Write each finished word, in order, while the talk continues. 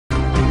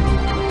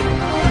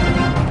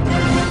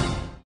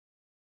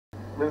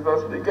Mr.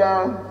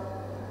 Speaker,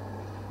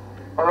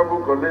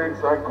 honorable colleagues,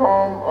 I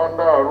come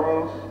under our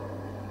rules,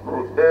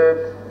 Rule 8,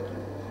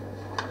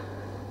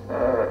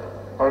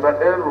 under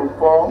 8, Rule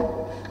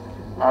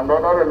 4, and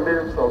other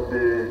reliefs of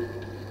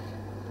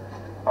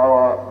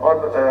our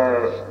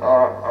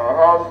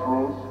House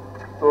rules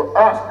to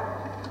ask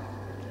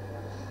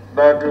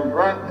that you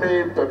grant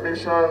me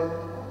permission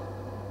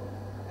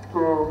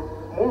to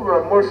move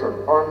a motion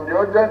on the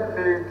urgent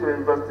need to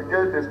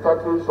investigate the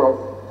status of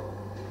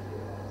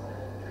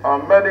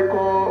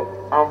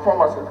medical and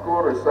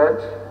pharmaceutical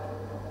research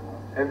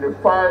in the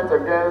fight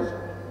against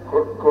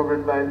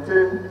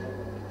COVID-19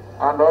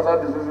 and other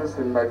diseases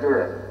in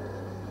Nigeria.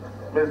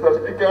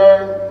 Mr.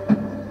 Speaker,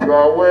 you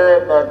are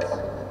aware that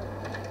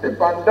the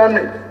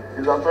pandemic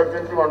is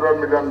affecting 200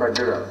 million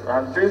Nigerians,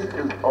 and this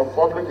is of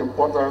public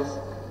importance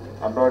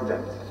and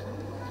urgent.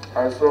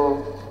 I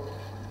so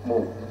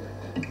move.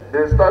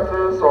 The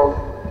status of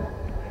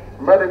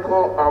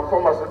medical and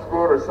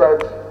pharmaceutical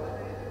research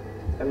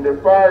in the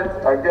fight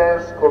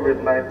against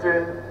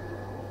COVID-19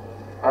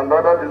 and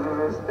other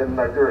diseases in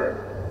Nigeria.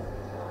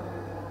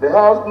 The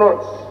House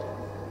notes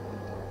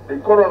the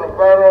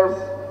coronavirus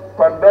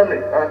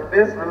pandemic and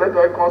its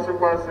related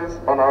consequences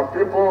on our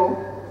people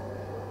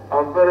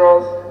and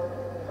various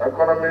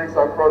economies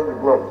across the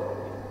globe.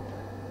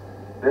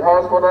 The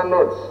House further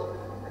notes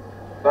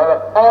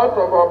that out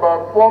of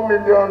about 4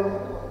 million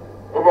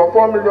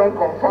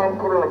confirmed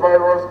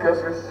coronavirus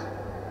cases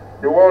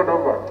the world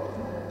over,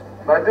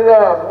 Nigeria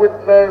has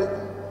witnessed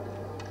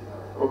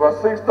over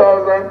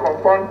 6,000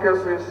 confirmed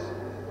cases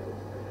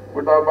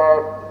with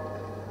about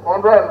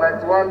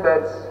 191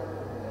 deaths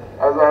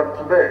as of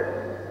today.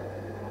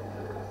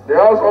 The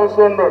House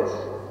also notes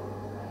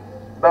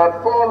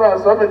that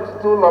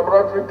 472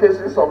 laboratory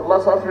cases of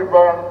Lassa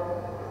fever,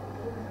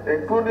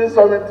 including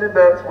 70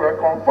 deaths, were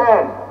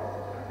confirmed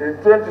in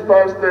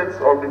 25 states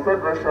of the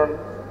Federation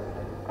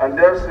and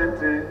the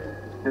FCT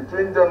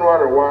between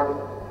January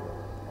 1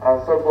 and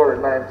February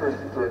 9,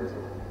 2020.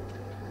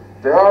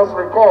 The House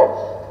records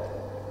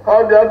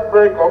how the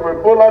outbreak of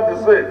Ebola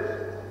disease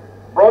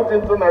brought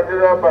into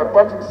Nigeria by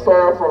Patrick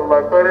Sawyer from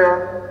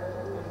Liberia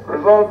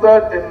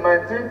resulted in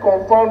 19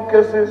 confirmed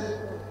cases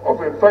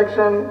of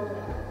infection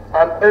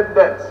and 8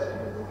 deaths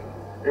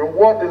in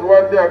what is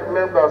widely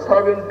acclaimed as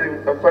having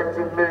been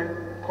effectively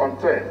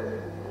contained.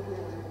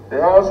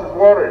 The House is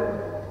worried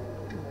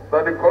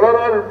that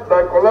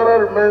cholera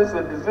remains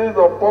a disease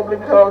of public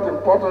health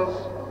importance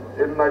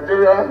in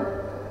Nigeria,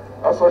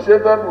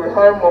 associated with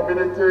high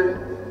morbidity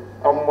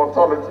and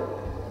mortality.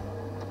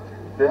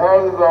 The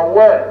House is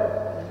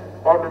aware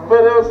of the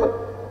various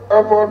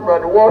efforts by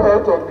the World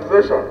Health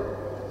Organization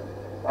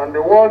and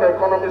the world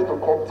economies to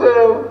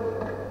curtail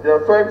the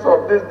effects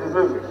of these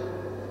diseases,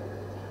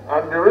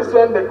 and the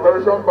recent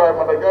declaration by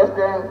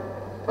Madagascar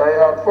that it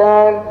had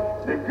found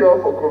the cure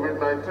for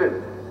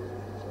COVID-19.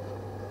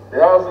 The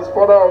House is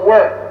further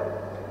aware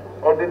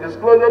of the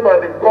disclosure by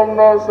the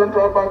Governor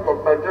Central Bank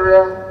of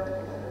Nigeria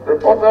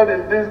reported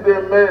in this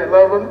day, May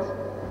 11th,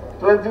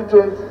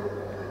 2020,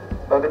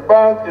 that the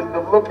bank is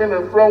developing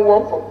a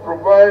framework to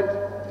provide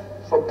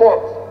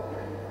support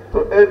to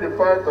aid the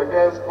fight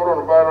against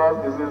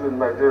coronavirus disease in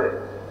Nigeria.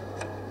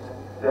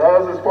 The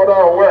House is further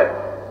aware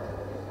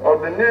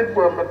of the need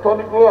for a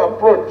methodical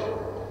approach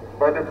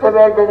by the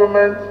federal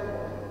government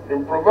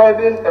in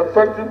providing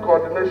effective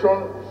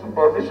coordination,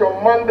 supervision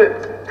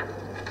mandate,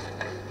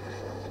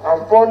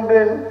 and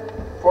funding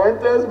for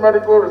intense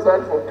medical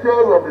research for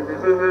cures of the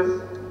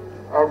diseases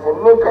and for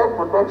local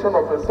production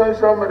of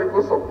essential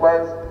medical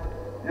supplies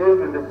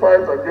used in the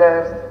fight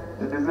against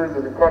the disease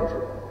in the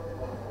country.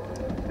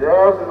 The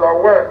House is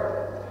aware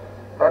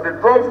that the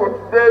drugs for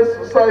today's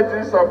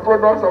societies are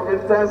products of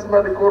intense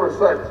medical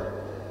research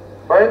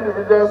by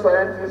individual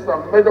scientists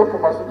and major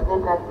pharmaceutical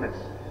companies.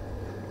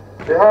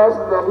 The House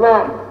is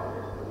alarmed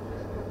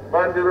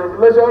by the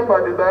revelation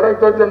by the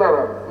Director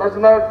General,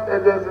 National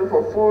Agency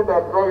for Food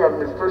and Drug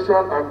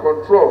Administration and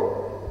Control,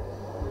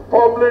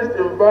 published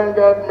in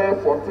Vanguard May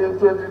 14,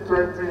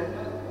 2020,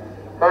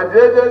 that the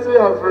agency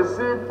has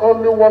received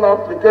only one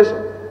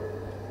application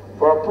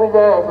for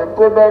approval of a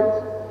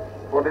product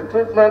for the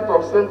treatment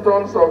of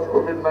symptoms of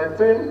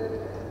COVID-19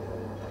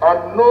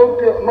 and no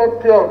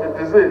cure of the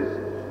disease,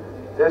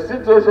 a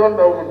situation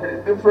that would be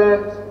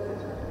different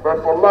but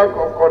for lack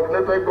of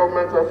coordinated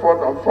government effort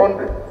and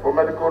funding for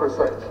medical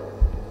research.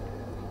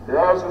 The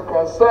House is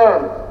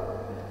concerned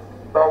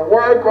that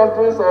while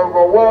countries are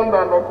overwhelmed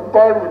and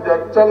occupied with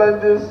their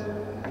challenges,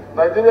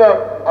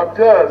 Nigeria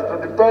appears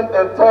to depend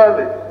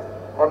entirely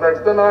on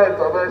external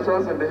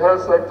interventions in the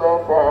health sector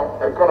for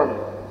our economy.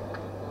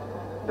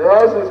 The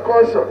House is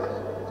conscious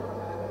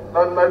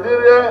that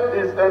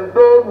Nigeria is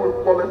endowed with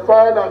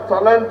qualified and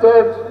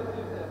talented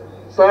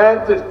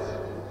scientists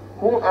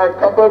who are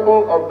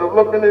capable of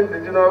developing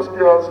indigenous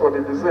cures for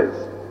the disease.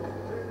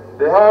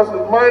 The House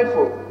is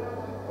mindful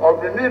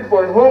of the need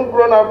for a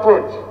homegrown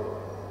approach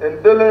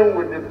in dealing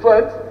with the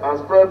threat and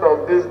spread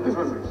of these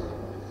diseases.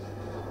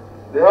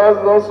 The House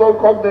is also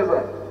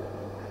cognizant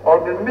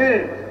of the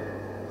need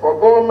for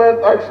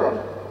government action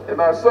in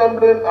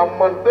assembling and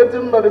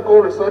mandating medical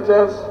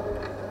researchers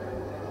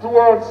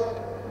towards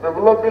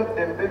developing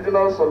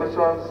indigenous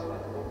solutions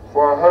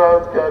for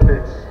healthcare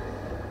needs.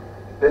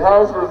 The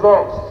House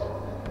resolves: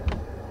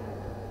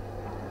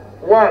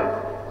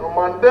 1. To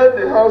mandate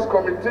the House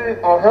Committee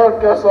on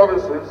Healthcare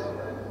Services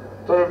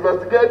to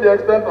investigate the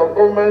extent of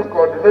government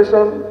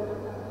coordination,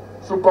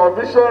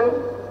 supervision,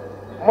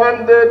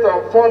 mandate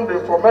and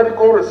funding for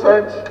medical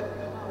research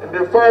in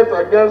the fight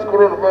against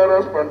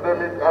coronavirus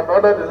pandemic and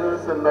other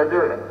diseases in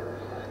Nigeria.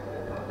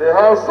 The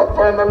House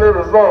finally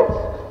resolves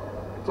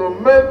to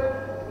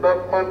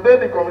mandate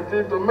the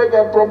committee to make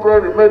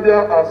appropriate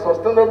remedial and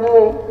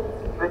sustainable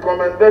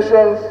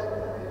recommendations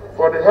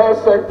for the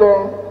health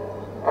sector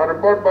and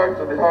report back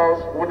to the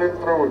House within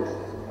 3 weeks.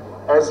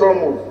 I so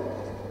move.